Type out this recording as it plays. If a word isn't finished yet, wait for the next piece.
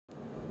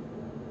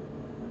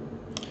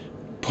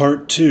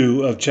Part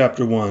 2 of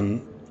Chapter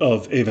 1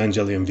 of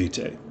Evangelium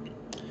Vitae.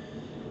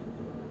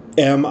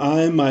 Am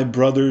I my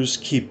brother's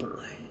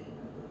keeper?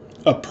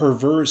 A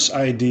perverse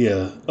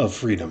idea of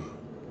freedom.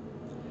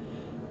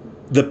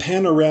 The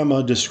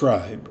panorama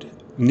described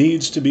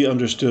needs to be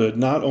understood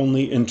not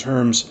only in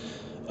terms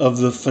of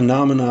the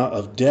phenomena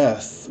of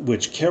death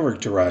which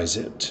characterize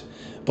it,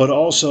 but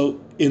also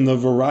in the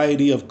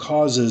variety of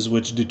causes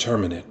which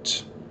determine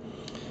it.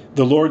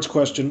 The Lord's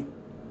question,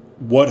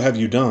 "What have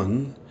you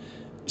done?"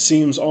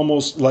 seems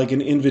almost like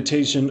an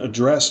invitation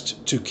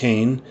addressed to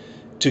Cain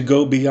to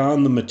go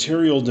beyond the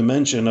material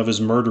dimension of his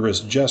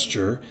murderous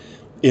gesture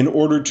in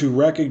order to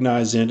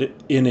recognize in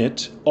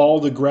it all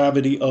the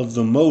gravity of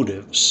the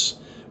motives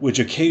which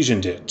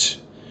occasioned it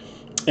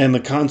and the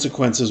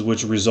consequences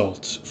which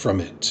result from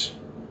it.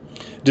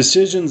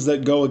 Decisions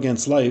that go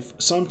against life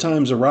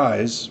sometimes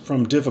arise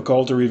from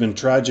difficult or even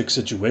tragic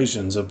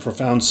situations of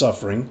profound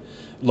suffering,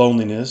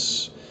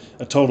 loneliness,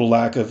 a total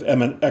lack of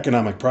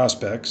economic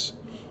prospects,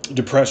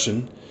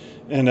 depression,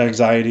 and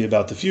anxiety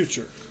about the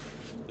future.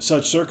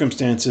 Such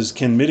circumstances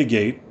can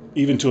mitigate,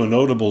 even to a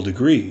notable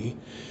degree,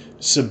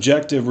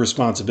 subjective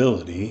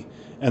responsibility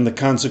and the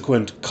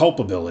consequent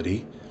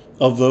culpability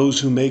of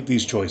those who make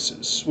these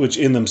choices, which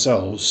in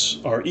themselves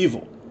are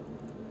evil.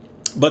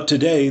 But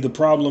today, the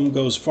problem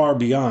goes far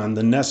beyond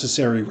the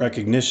necessary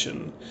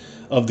recognition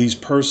of these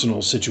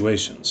personal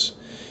situations.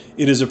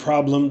 It is a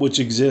problem which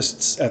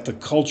exists at the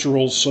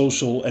cultural,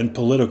 social, and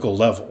political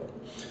level,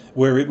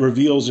 where it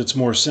reveals its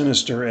more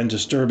sinister and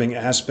disturbing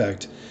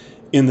aspect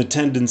in the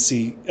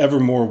tendency,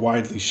 ever more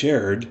widely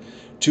shared,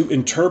 to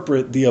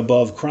interpret the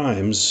above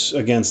crimes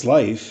against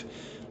life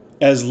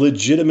as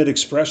legitimate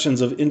expressions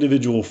of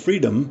individual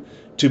freedom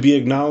to be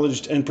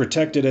acknowledged and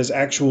protected as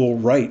actual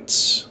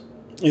rights.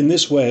 In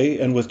this way,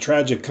 and with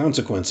tragic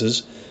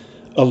consequences,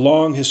 a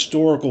long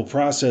historical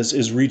process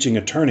is reaching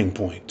a turning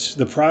point.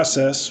 The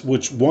process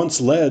which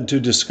once led to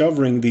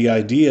discovering the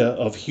idea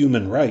of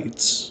human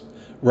rights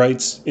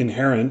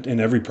inherent in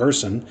every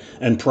person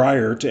and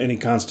prior to any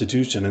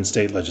constitution and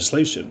state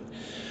legislation,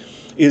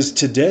 is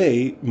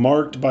today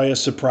marked by a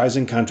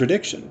surprising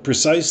contradiction.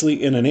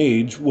 Precisely in an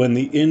age when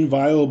the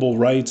inviolable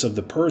rights of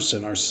the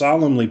person are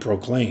solemnly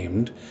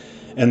proclaimed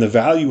and the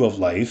value of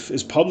life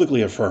is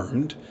publicly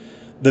affirmed,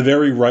 the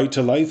very right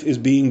to life is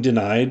being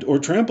denied or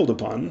trampled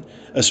upon,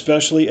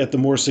 especially at the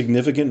more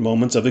significant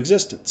moments of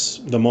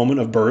existence, the moment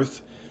of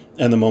birth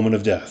and the moment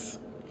of death.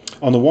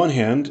 On the one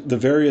hand, the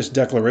various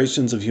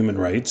declarations of human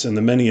rights and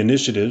the many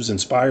initiatives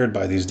inspired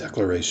by these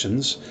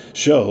declarations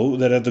show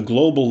that at the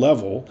global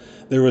level,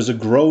 there is a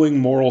growing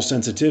moral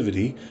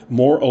sensitivity,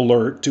 more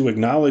alert to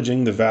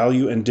acknowledging the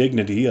value and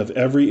dignity of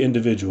every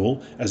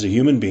individual as a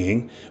human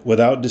being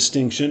without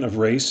distinction of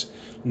race,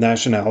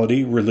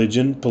 nationality,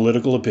 religion,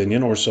 political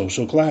opinion, or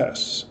social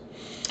class.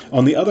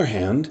 On the other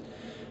hand,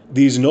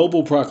 these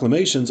noble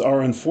proclamations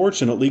are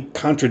unfortunately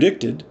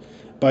contradicted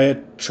by a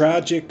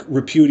tragic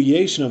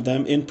repudiation of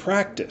them in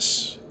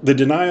practice. The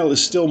denial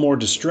is still more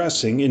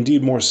distressing,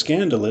 indeed more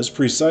scandalous,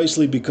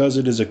 precisely because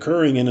it is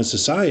occurring in a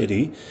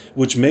society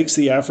which makes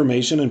the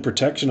affirmation and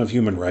protection of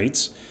human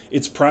rights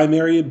its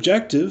primary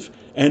objective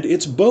and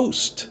its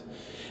boast.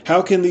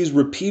 How can these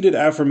repeated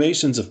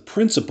affirmations of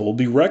principle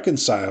be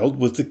reconciled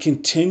with the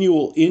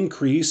continual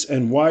increase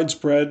and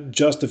widespread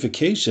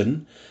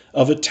justification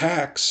of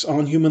attacks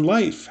on human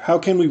life? How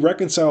can we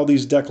reconcile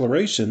these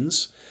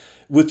declarations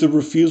with the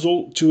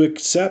refusal to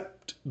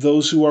accept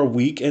those who are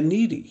weak and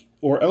needy,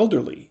 or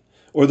elderly,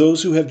 or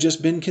those who have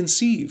just been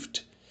conceived?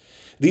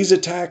 These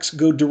attacks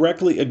go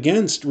directly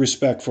against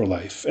respect for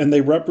life, and they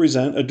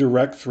represent a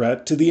direct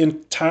threat to the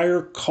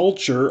entire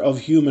culture of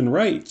human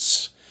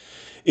rights.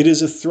 It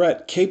is a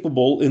threat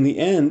capable, in the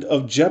end,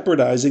 of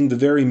jeopardizing the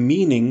very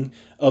meaning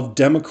of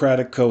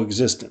democratic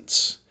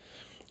coexistence.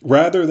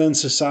 Rather than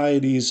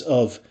societies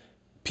of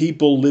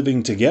people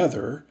living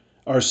together,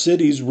 our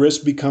cities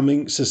risk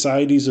becoming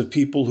societies of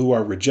people who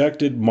are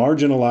rejected,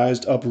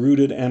 marginalized,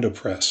 uprooted, and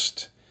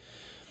oppressed.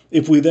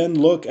 If we then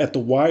look at the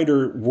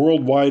wider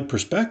worldwide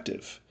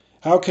perspective,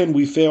 how can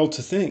we fail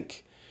to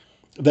think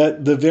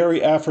that the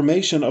very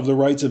affirmation of the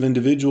rights of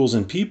individuals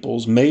and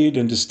peoples made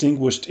in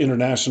distinguished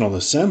international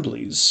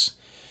assemblies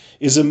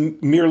is a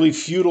merely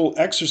futile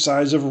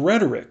exercise of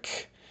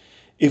rhetoric?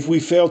 If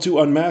we fail to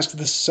unmask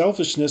the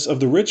selfishness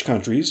of the rich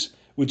countries,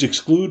 which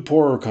exclude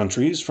poorer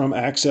countries from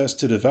access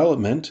to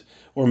development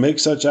or make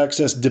such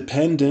access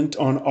dependent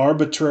on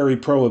arbitrary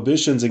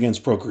prohibitions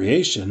against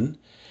procreation,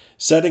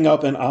 setting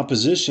up an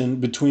opposition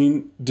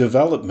between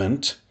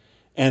development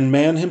and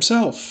man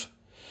himself,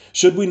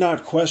 should we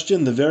not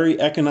question the very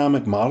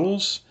economic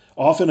models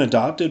often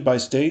adopted by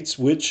states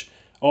which,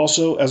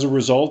 also as a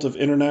result of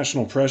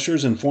international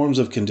pressures and forms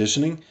of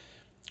conditioning,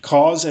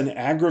 cause and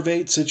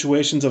aggravate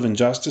situations of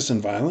injustice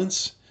and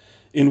violence,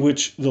 in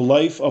which the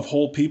life of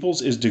whole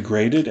peoples is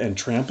degraded and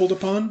trampled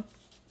upon?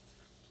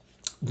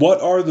 What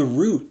are the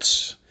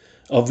roots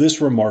of this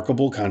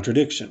remarkable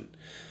contradiction?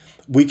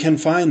 We can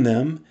find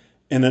them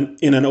in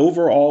an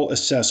overall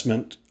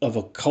assessment of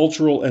a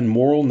cultural and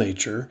moral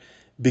nature,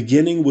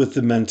 beginning with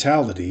the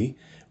mentality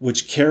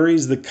which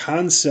carries the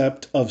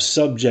concept of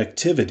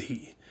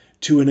subjectivity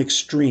to an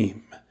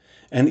extreme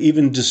and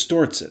even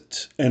distorts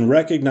it and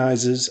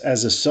recognizes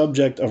as a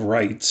subject of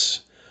rights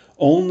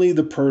only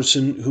the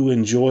person who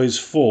enjoys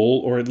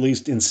full or at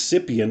least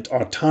incipient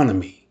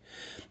autonomy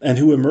and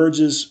who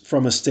emerges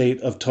from a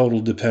state of total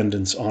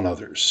dependence on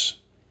others.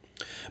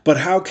 But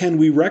how can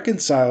we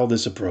reconcile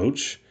this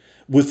approach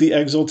with the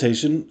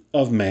exaltation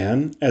of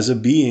man as a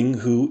being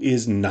who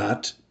is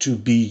not to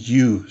be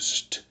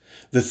used?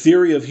 The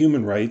theory of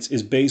human rights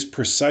is based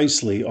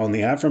precisely on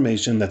the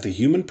affirmation that the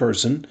human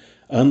person,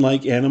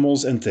 unlike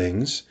animals and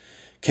things,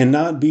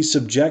 cannot be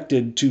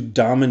subjected to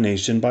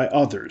domination by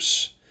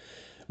others.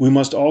 We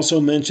must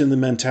also mention the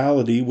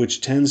mentality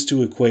which tends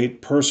to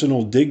equate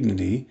personal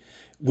dignity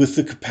with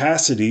the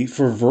capacity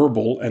for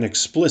verbal and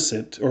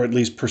explicit, or at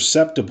least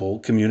perceptible,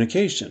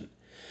 communication.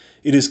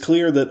 It is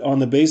clear that on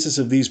the basis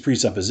of these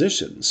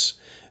presuppositions,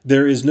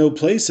 there is no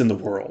place in the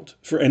world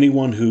for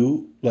anyone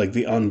who, like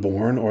the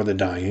unborn or the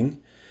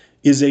dying,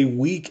 is a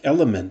weak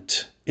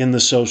element in the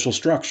social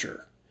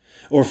structure,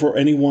 or for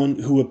anyone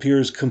who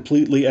appears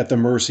completely at the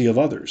mercy of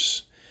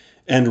others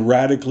and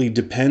radically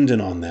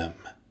dependent on them,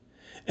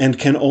 and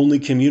can only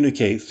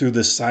communicate through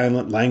the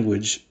silent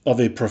language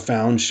of a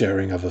profound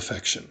sharing of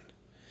affection.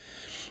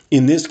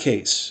 In this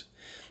case,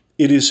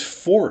 it is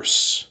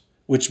force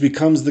which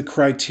becomes the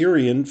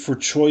criterion for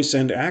choice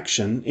and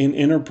action in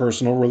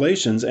interpersonal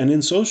relations and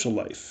in social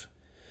life.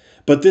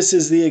 But this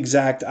is the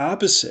exact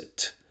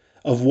opposite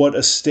of what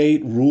a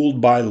state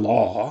ruled by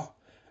law,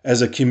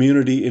 as a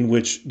community in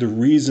which the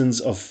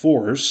reasons of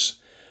force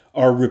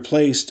are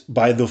replaced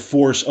by the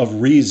force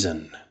of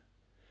reason,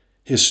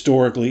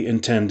 historically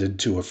intended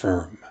to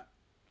affirm.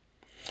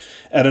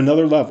 At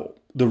another level,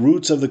 the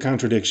roots of the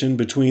contradiction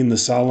between the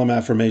solemn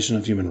affirmation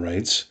of human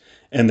rights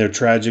and their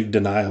tragic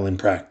denial in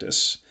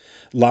practice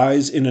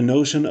lies in a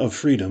notion of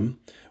freedom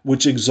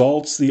which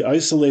exalts the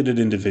isolated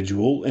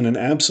individual in an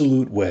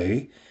absolute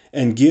way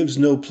and gives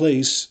no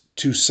place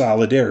to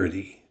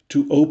solidarity,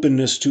 to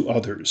openness to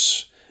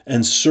others,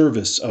 and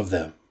service of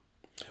them.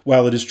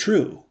 While it is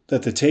true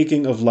that the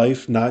taking of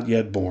life not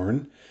yet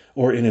born,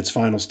 or in its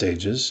final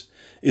stages,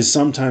 is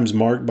sometimes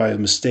marked by a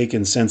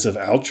mistaken sense of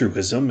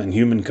altruism and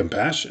human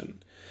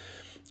compassion,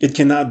 it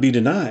cannot be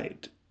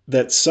denied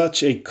that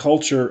such a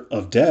culture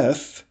of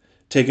death,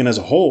 taken as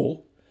a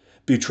whole,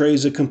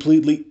 betrays a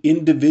completely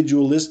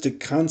individualistic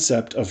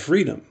concept of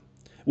freedom,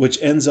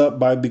 which ends up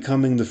by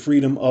becoming the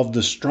freedom of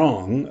the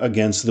strong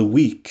against the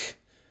weak,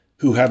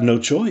 who have no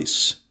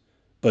choice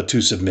but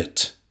to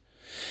submit.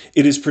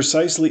 It is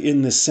precisely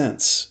in this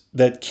sense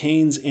that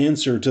Cain's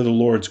answer to the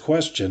Lord's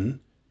question,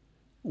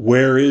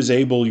 "Where is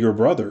Abel your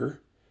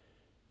brother?"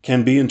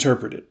 can be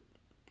interpreted.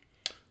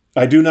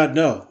 "I do not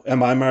know.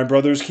 Am I my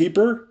brother's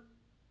keeper?"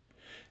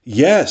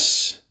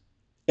 Yes,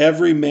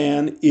 every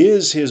man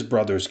is his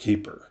brother's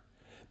keeper,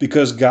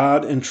 because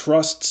God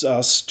entrusts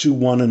us to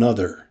one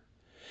another.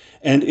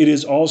 And it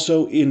is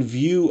also in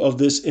view of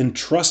this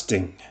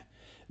entrusting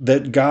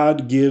that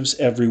God gives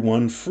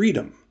everyone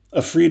freedom,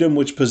 a freedom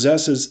which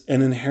possesses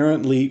an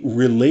inherently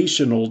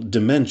relational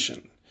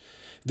dimension.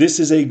 This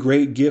is a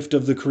great gift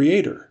of the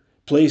Creator,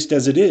 placed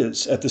as it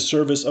is at the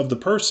service of the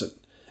person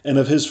and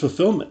of his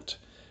fulfillment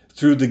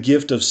through the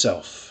gift of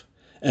self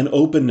and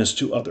openness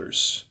to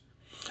others.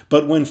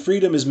 But when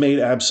freedom is made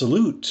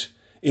absolute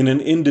in an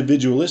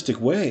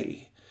individualistic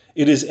way,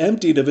 it is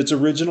emptied of its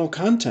original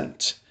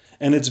content,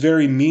 and its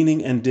very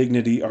meaning and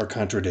dignity are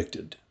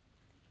contradicted.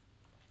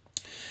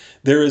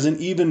 There is an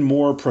even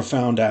more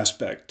profound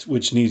aspect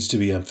which needs to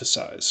be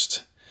emphasized.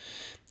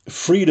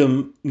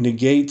 Freedom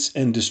negates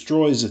and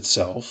destroys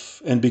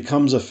itself and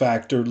becomes a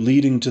factor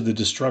leading to the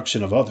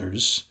destruction of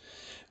others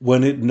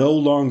when it no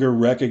longer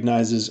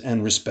recognizes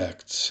and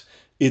respects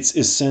its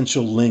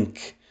essential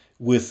link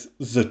with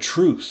the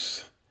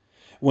truth.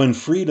 When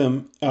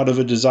freedom, out of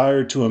a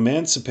desire to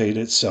emancipate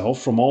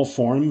itself from all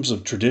forms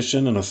of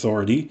tradition and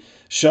authority,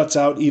 shuts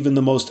out even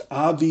the most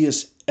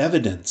obvious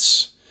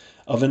evidence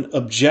of an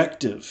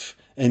objective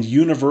and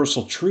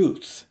universal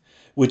truth,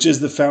 which is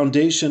the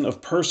foundation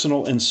of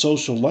personal and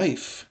social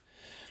life,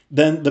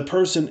 then the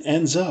person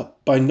ends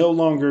up by no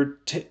longer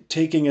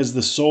taking as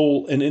the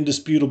sole and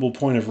indisputable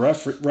point of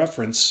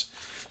reference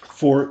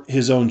for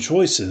his own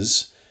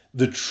choices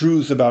the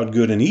truth about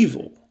good and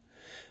evil,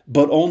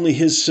 but only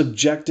his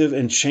subjective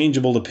and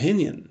changeable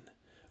opinion,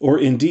 or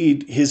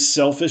indeed his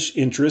selfish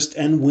interest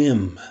and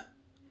whim.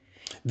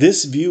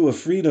 This view of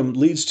freedom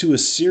leads to a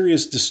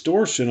serious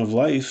distortion of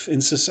life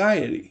in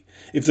society.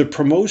 If the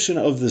promotion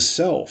of the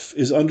self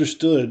is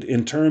understood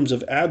in terms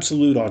of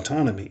absolute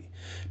autonomy,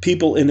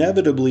 people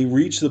inevitably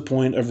reach the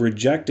point of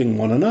rejecting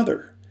one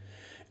another.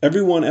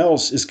 Everyone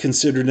else is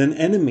considered an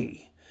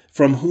enemy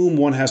from whom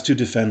one has to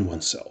defend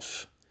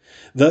oneself.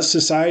 Thus,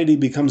 society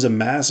becomes a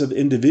mass of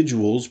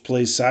individuals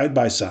placed side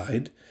by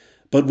side,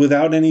 but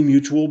without any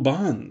mutual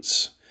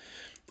bonds.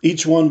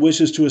 Each one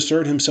wishes to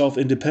assert himself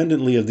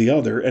independently of the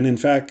other, and in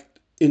fact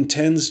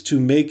intends to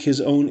make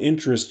his own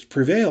interests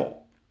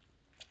prevail.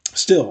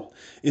 Still,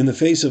 in the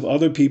face of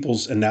other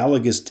people's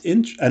analogous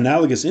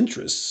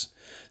interests,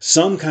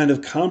 Some kind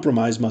of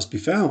compromise must be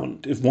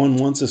found if one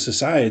wants a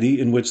society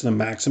in which the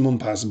maximum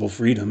possible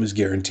freedom is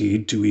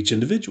guaranteed to each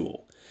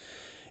individual.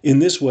 In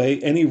this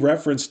way, any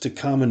reference to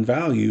common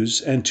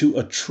values and to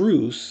a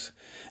truth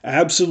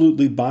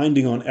absolutely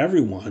binding on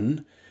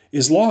everyone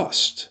is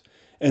lost,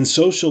 and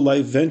social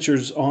life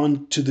ventures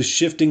on to the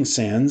shifting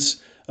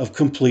sands of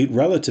complete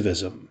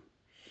relativism.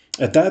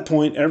 At that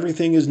point,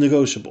 everything is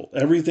negotiable.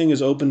 Everything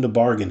is open to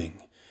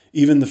bargaining,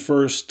 even the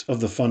first of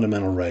the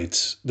fundamental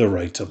rights, the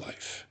right to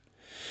life.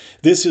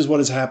 This is what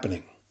is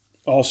happening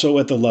also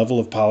at the level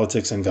of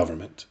politics and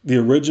government. The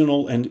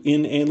original and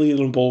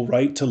inalienable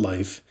right to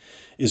life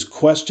is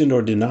questioned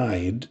or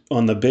denied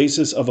on the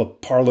basis of a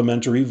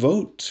parliamentary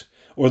vote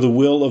or the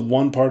will of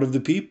one part of the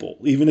people,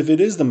 even if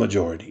it is the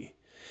majority.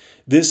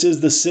 This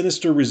is the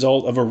sinister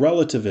result of a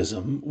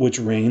relativism which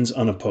reigns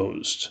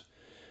unopposed.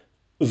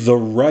 The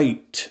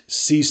right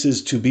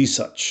ceases to be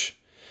such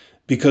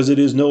because it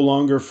is no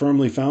longer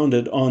firmly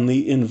founded on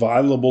the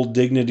inviolable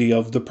dignity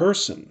of the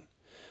person,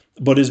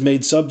 but is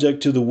made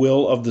subject to the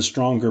will of the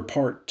stronger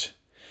part.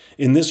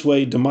 In this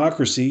way,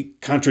 democracy,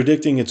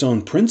 contradicting its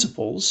own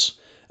principles,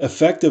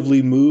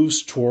 effectively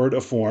moves toward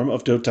a form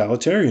of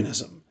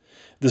totalitarianism.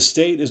 The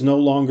state is no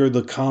longer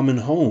the common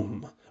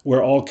home,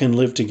 where all can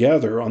live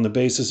together on the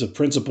basis of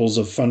principles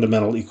of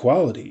fundamental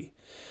equality,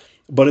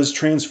 but is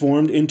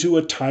transformed into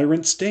a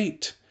tyrant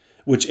state,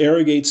 which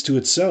arrogates to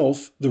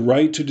itself the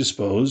right to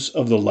dispose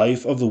of the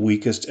life of the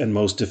weakest and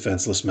most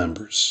defenseless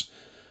members,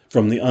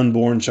 from the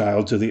unborn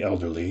child to the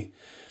elderly,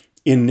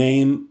 in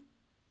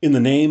the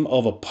name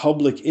of a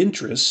public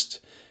interest,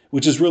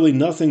 which is really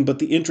nothing but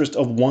the interest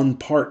of one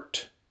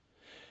part.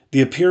 The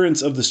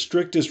appearance of the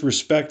strictest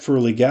respect for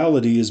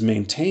legality is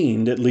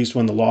maintained, at least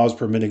when the laws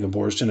permitting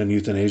abortion and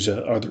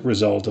euthanasia are the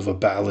result of a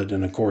ballot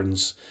in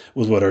accordance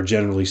with what are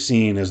generally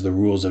seen as the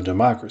rules of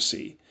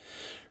democracy.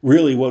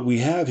 Really, what we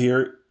have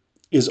here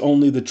is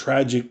only the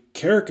tragic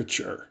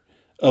caricature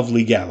of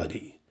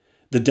legality.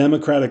 The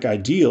democratic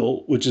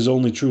ideal, which is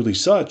only truly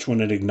such when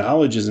it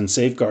acknowledges and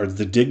safeguards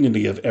the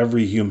dignity of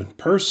every human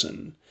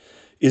person,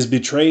 is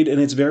betrayed in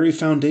its very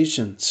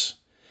foundations.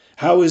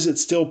 How is it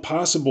still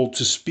possible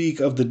to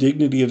speak of the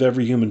dignity of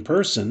every human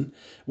person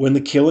when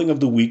the killing of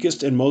the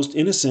weakest and most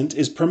innocent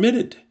is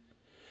permitted?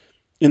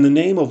 In the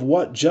name of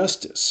what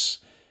justice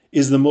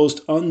is the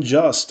most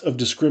unjust of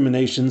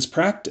discriminations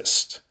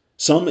practiced?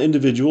 Some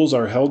individuals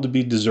are held to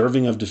be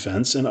deserving of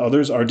defense and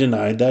others are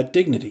denied that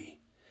dignity.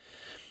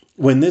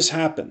 When this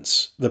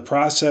happens, the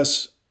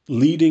process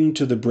leading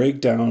to the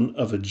breakdown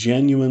of a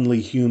genuinely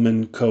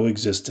human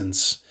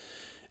coexistence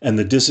and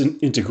the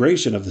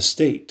disintegration of the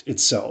state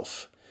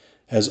itself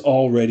has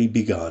already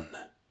begun.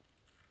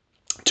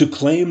 To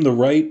claim the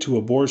right to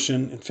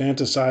abortion,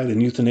 infanticide,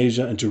 and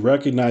euthanasia, and to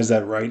recognize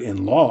that right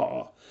in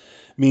law,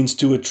 means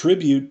to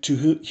attribute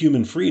to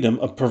human freedom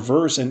a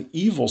perverse and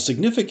evil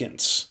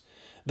significance,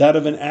 that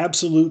of an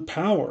absolute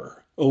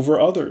power over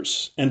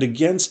others and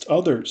against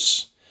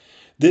others.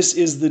 This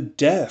is the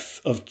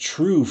death of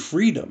true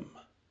freedom.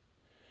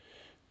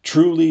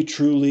 Truly,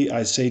 truly,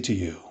 I say to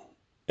you,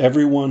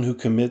 everyone who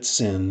commits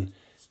sin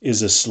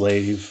is a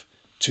slave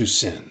to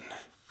sin.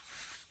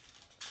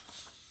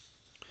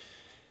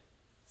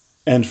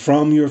 And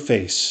from your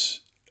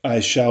face I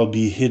shall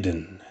be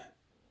hidden,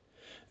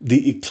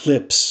 the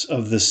eclipse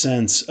of the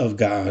sense of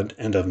God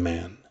and of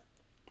man.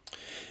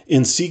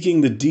 In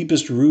seeking the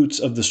deepest roots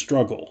of the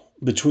struggle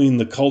between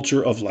the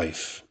culture of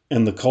life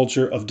and the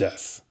culture of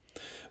death,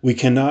 we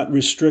cannot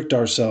restrict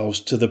ourselves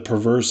to the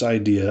perverse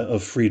idea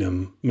of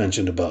freedom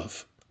mentioned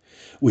above.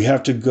 We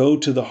have to go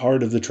to the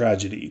heart of the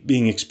tragedy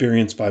being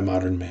experienced by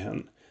modern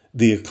man,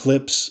 the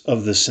eclipse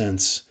of the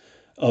sense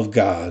of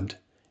God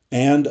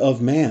and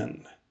of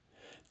man,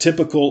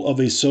 typical of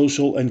a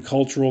social and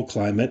cultural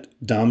climate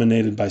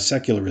dominated by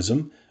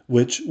secularism,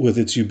 which, with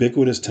its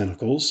ubiquitous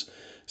tentacles,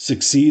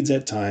 succeeds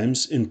at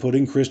times in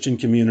putting Christian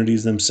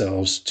communities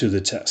themselves to the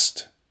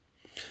test.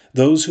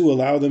 Those who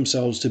allow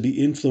themselves to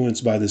be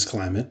influenced by this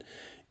climate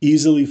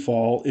easily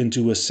fall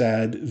into a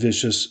sad,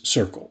 vicious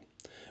circle.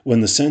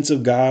 When the sense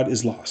of God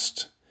is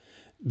lost,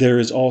 there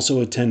is also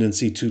a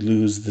tendency to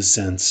lose the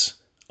sense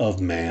of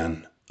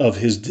man, of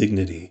his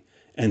dignity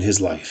and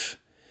his life.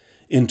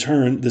 In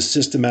turn, the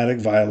systematic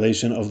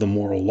violation of the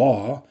moral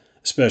law,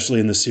 especially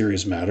in the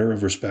serious matter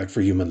of respect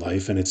for human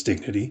life and its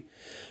dignity,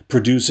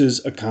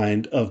 produces a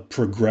kind of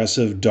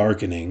progressive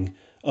darkening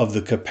of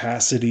the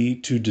capacity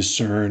to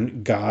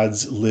discern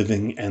God's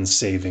living and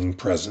saving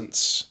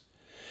presence.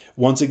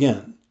 Once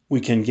again, we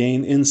can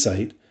gain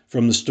insight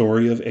from the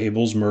story of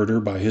Abel's murder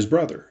by his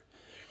brother.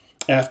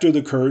 After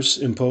the curse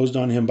imposed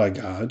on him by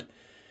God,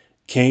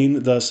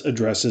 Cain thus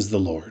addresses the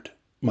Lord,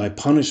 "My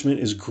punishment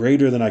is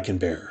greater than I can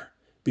bear.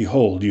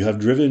 Behold, you have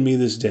driven me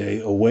this day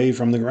away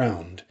from the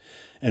ground,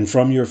 and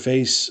from your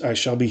face I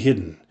shall be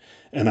hidden,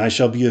 and I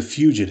shall be a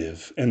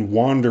fugitive and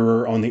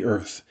wanderer on the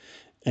earth,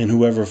 and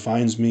whoever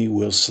finds me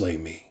will slay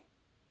me."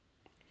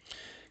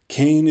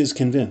 Cain is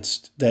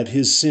convinced that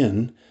his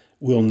sin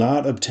will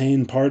not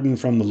obtain pardon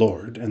from the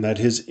Lord, and that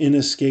his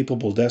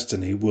inescapable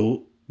destiny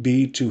will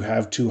be to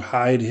have to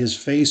hide his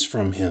face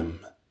from him.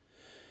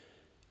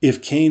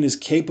 If Cain is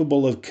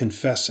capable of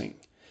confessing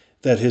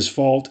that his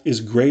fault is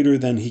greater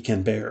than he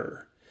can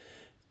bear,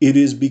 it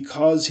is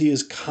because he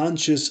is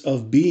conscious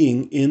of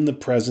being in the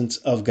presence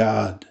of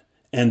God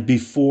and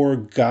before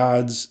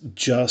God's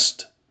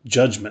just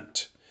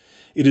judgment.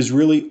 It is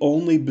really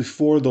only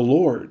before the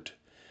Lord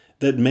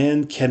that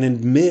man can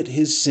admit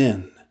his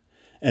sin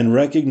and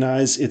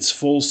recognize its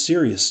full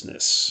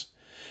seriousness.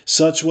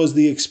 Such was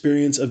the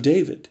experience of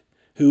David,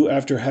 who,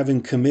 after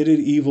having committed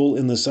evil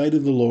in the sight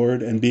of the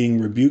Lord and being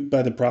rebuked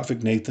by the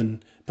prophet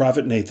Nathan,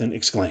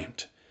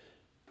 exclaimed,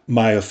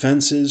 "My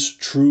offenses,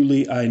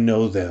 truly I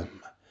know them.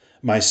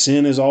 My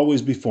sin is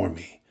always before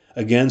me.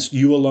 Against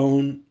you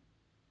alone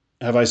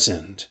have I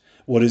sinned.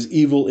 What is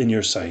evil in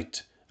your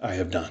sight I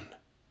have done."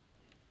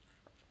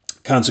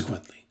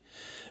 Consequently,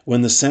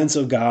 when the sense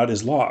of God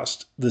is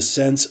lost, the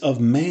sense of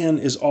man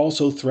is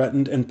also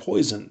threatened and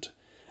poisoned,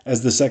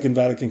 as the Second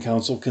Vatican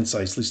Council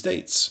concisely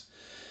states.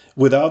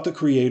 Without the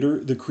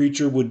Creator, the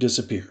creature would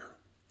disappear.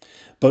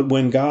 But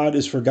when God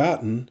is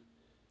forgotten,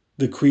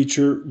 the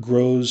creature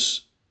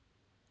grows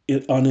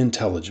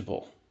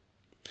unintelligible.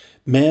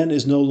 Man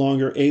is no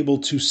longer able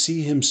to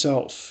see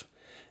himself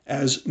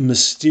as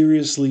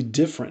mysteriously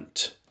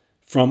different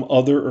from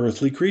other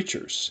earthly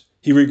creatures.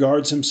 He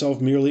regards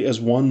himself merely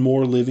as one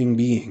more living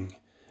being,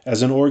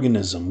 as an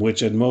organism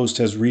which at most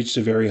has reached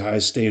a very high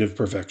state of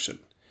perfection.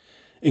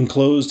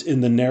 Enclosed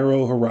in the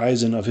narrow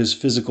horizon of his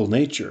physical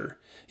nature,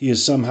 he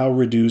is somehow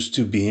reduced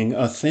to being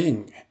a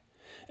thing,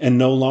 and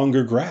no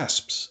longer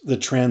grasps the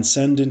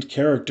transcendent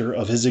character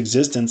of his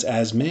existence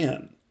as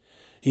man.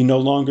 He no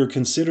longer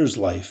considers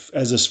life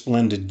as a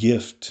splendid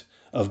gift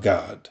of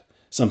God,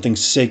 something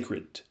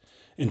sacred,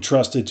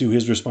 entrusted to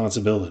his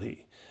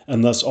responsibility,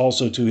 and thus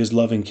also to his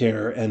loving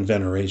care and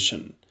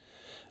veneration.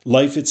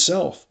 Life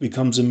itself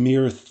becomes a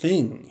mere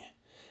thing,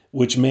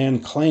 which man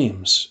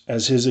claims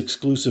as his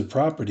exclusive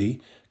property,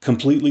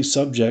 completely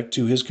subject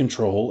to his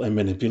control and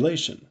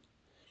manipulation.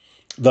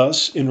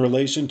 Thus, in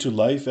relation to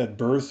life at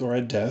birth or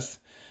at death,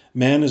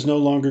 man is no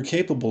longer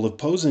capable of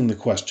posing the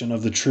question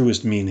of the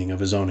truest meaning of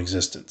his own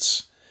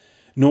existence.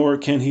 Nor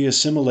can he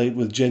assimilate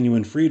with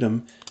genuine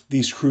freedom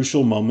these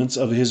crucial moments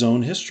of his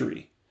own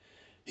history.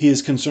 He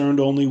is concerned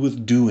only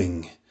with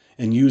doing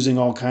and using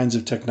all kinds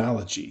of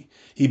technology.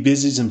 He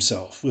busies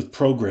himself with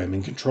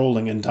programming,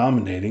 controlling, and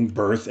dominating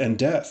birth and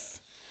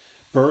death.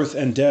 Birth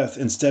and death,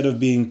 instead of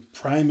being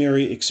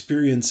primary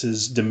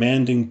experiences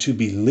demanding to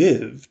be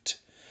lived,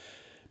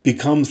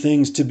 become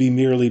things to be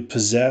merely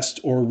possessed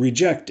or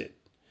rejected.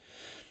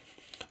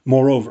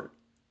 Moreover,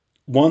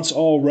 once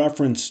all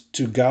reference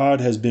to God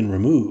has been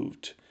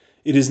removed,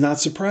 it is not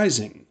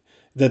surprising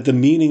that the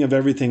meaning of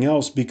everything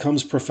else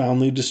becomes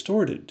profoundly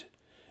distorted.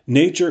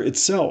 Nature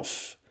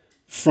itself,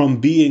 from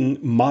being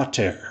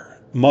mater,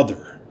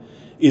 mother,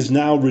 is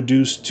now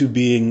reduced to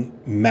being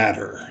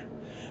matter,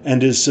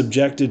 and is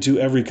subjected to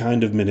every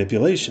kind of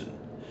manipulation.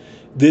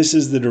 This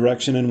is the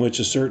direction in which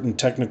a certain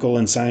technical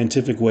and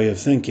scientific way of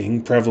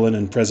thinking, prevalent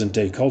in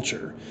present-day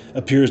culture,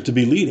 appears to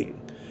be leading,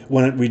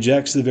 when it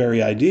rejects the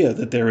very idea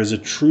that there is a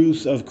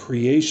truth of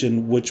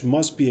creation which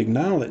must be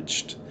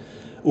acknowledged,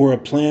 or a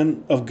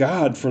plan of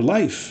God for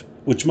life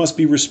which must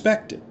be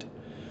respected.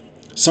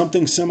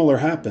 Something similar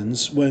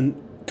happens when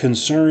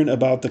concern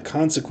about the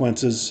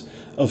consequences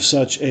of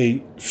such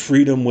a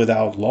freedom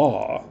without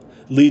law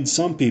leads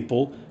some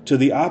people to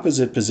the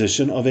opposite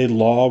position of a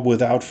law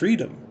without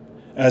freedom,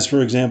 as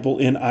for example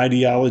in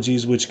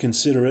ideologies which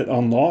consider it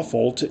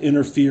unlawful to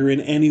interfere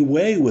in any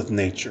way with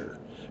nature,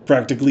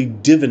 practically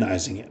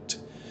divinizing it.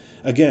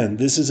 Again,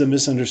 this is a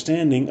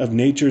misunderstanding of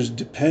nature's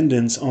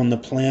dependence on the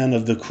plan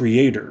of the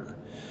Creator.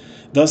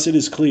 Thus it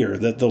is clear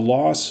that the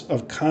loss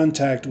of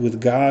contact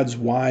with God's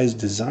wise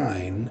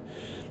design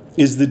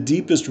is the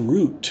deepest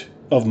root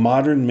of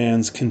modern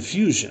man's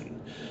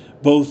confusion,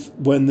 both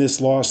when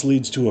this loss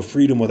leads to a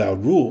freedom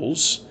without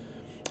rules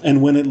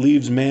and when it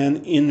leaves man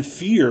in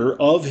fear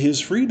of his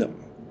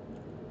freedom.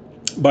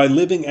 By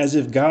living as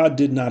if God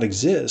did not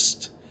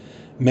exist,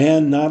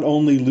 man not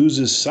only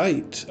loses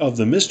sight of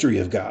the mystery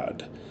of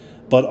God,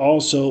 but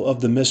also of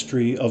the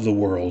mystery of the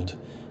world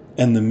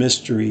and the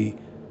mystery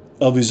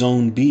of his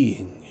own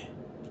being.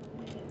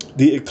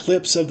 The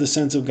eclipse of the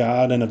sense of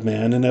God and of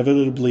man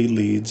inevitably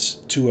leads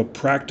to a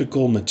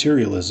practical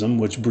materialism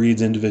which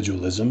breeds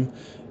individualism,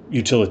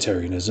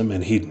 utilitarianism,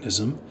 and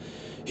hedonism.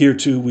 Here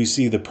too we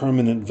see the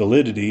permanent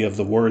validity of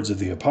the words of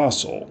the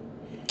apostle.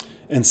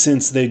 And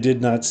since they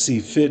did not see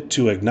fit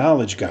to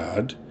acknowledge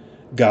God,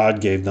 God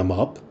gave them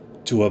up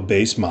to a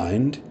base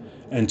mind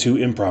and to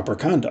improper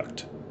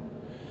conduct.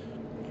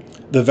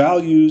 The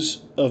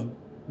values of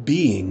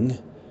being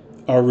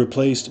are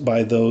replaced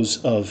by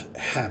those of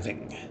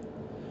having.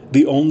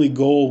 The only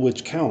goal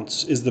which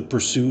counts is the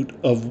pursuit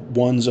of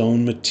one's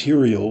own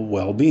material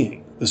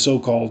well-being. The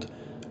so-called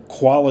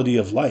quality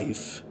of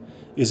life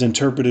is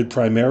interpreted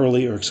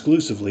primarily or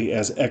exclusively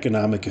as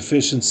economic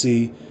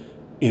efficiency,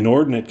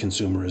 inordinate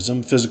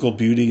consumerism, physical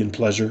beauty and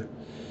pleasure,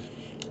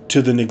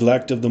 to the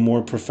neglect of the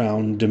more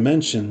profound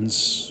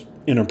dimensions,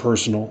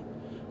 interpersonal,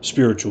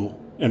 spiritual,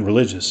 and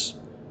religious,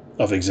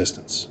 of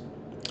existence.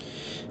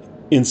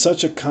 In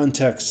such a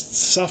context,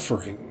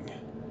 suffering,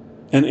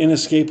 an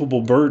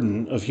inescapable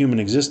burden of human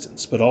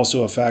existence, but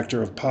also a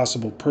factor of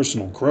possible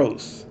personal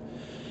growth,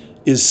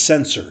 is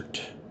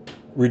censored,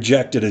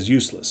 rejected as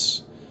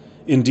useless,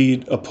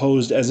 indeed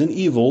opposed as an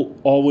evil,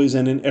 always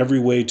and in every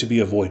way to be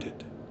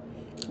avoided.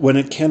 When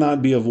it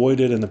cannot be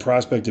avoided and the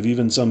prospect of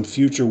even some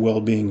future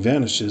well-being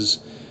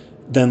vanishes,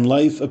 then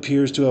life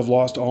appears to have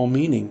lost all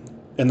meaning,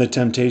 and the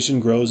temptation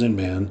grows in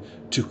man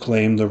to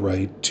claim the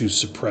right to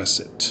suppress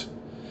it.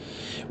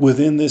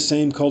 Within this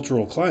same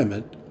cultural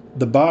climate,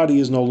 the body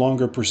is no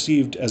longer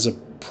perceived as a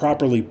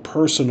properly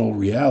personal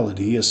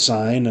reality, a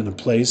sign and a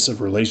place of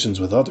relations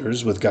with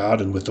others, with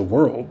God, and with the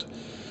world.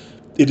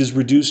 It is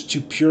reduced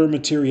to pure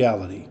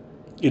materiality.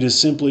 It is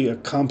simply a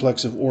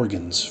complex of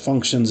organs,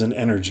 functions, and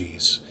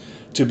energies,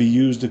 to be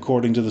used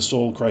according to the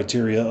sole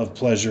criteria of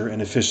pleasure and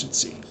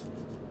efficiency.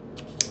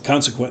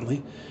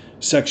 Consequently,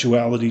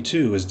 sexuality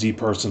too is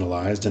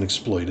depersonalized and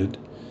exploited.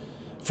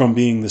 From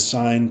being the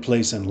sign,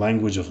 place, and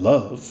language of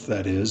love,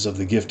 that is, of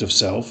the gift of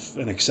self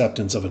and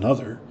acceptance of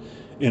another,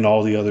 in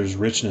all the other's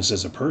richness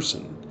as a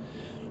person,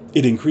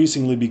 it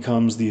increasingly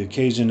becomes the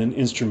occasion and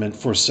instrument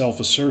for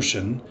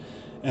self-assertion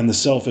and the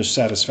selfish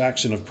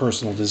satisfaction of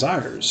personal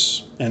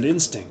desires and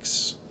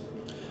instincts.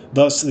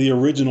 Thus, the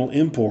original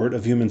import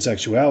of human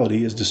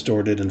sexuality is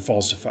distorted and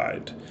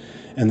falsified,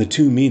 and the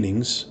two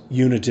meanings,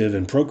 unitive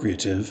and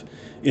procreative,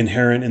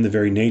 inherent in the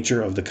very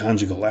nature of the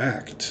conjugal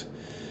act,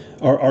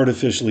 are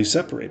artificially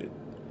separated.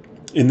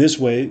 In this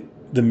way,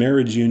 the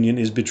marriage union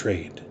is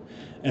betrayed,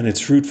 and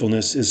its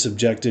fruitfulness is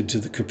subjected to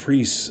the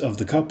caprice of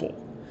the couple.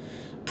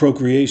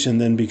 Procreation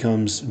then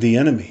becomes the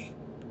enemy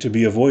to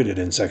be avoided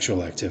in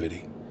sexual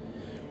activity.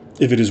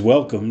 If it is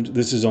welcomed,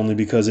 this is only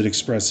because it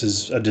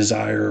expresses a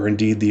desire or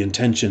indeed the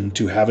intention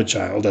to have a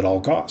child at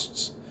all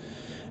costs,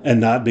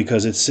 and not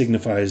because it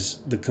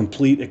signifies the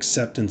complete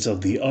acceptance of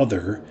the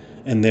other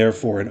and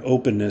therefore an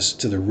openness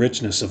to the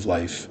richness of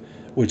life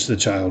which the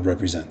child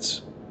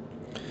represents.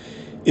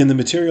 In the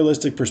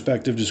materialistic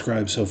perspective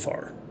described so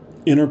far,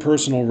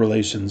 interpersonal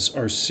relations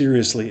are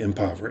seriously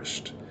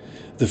impoverished.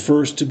 The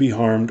first to be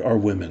harmed are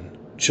women,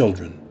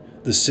 children,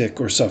 the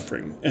sick or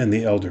suffering, and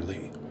the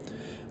elderly.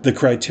 The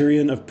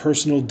criterion of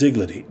personal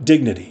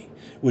dignity,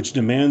 which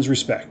demands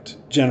respect,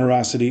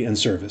 generosity, and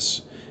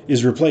service,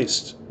 is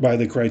replaced by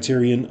the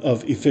criterion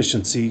of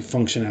efficiency,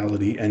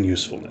 functionality, and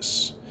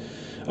usefulness.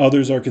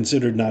 Others are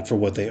considered not for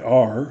what they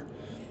are,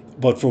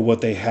 but for what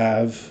they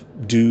have,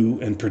 do,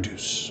 and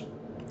produce.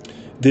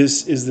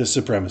 This is the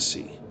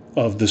supremacy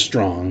of the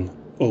strong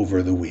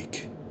over the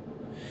weak.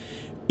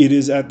 It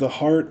is at the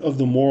heart of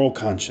the moral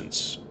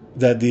conscience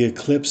that the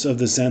eclipse of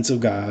the sense of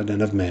God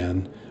and of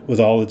man, with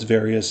all its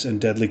various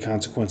and deadly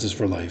consequences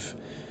for life,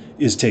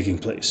 is taking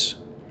place.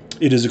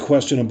 It is a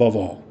question, above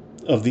all,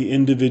 of the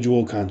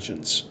individual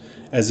conscience,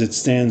 as it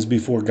stands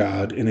before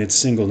God in its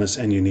singleness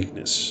and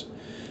uniqueness.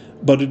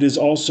 But it is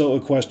also a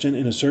question,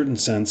 in a certain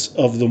sense,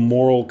 of the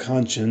moral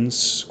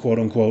conscience, quote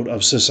unquote,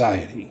 of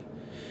society.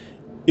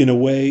 In a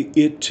way,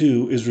 it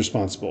too is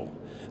responsible,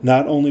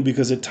 not only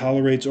because it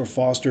tolerates or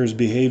fosters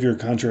behavior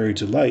contrary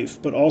to life,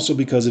 but also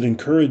because it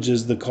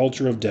encourages the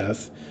culture of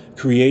death,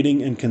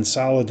 creating and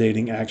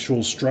consolidating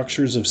actual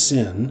structures of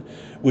sin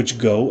which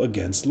go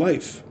against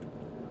life.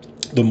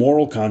 The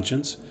moral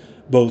conscience,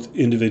 both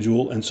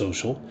individual and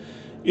social,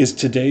 is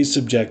today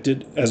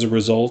subjected, as a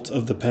result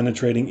of the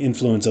penetrating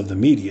influence of the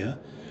media,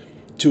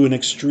 to an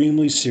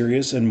extremely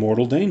serious and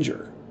mortal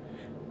danger,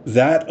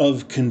 that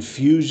of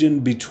confusion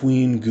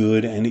between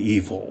good and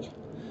evil,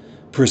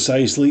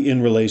 precisely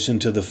in relation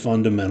to the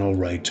fundamental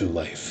right to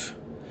life.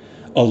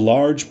 A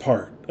large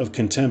part of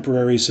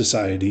contemporary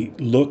society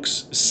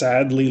looks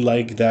sadly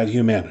like that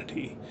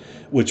humanity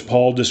which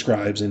Paul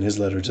describes in his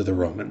letter to the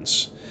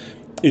Romans.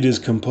 It is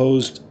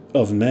composed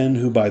of men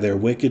who by their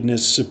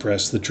wickedness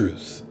suppress the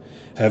truth,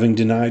 having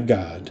denied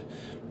God,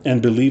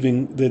 and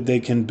believing that they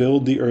can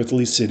build the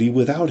earthly city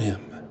without him.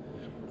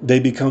 They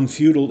become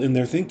futile in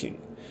their thinking,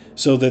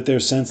 so that their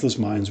senseless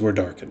minds were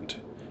darkened.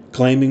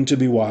 Claiming to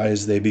be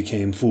wise, they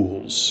became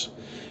fools,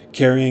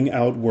 carrying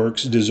out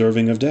works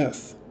deserving of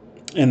death.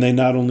 And they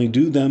not only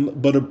do them,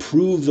 but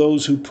approve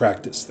those who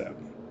practice them.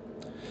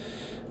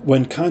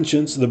 When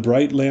conscience, the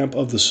bright lamp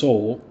of the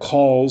soul,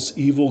 calls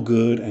evil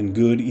good and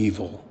good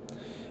evil,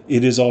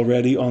 it is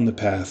already on the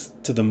path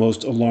to the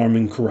most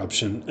alarming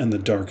corruption and the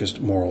darkest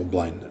moral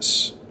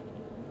blindness.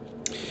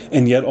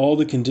 And yet all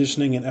the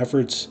conditioning and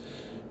efforts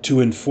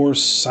to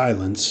enforce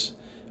silence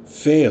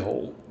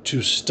fail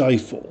to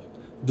stifle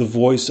the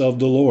voice of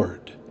the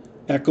Lord,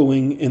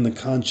 echoing in the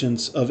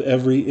conscience of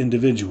every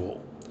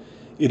individual.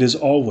 It is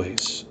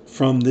always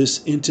from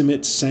this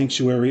intimate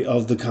sanctuary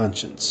of the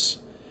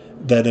conscience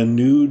that a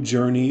new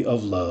journey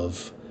of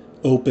love,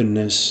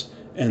 openness,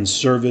 and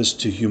service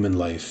to human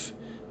life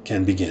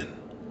can begin.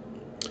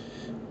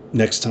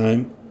 Next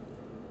time,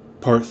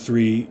 part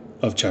 3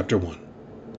 of chapter 1.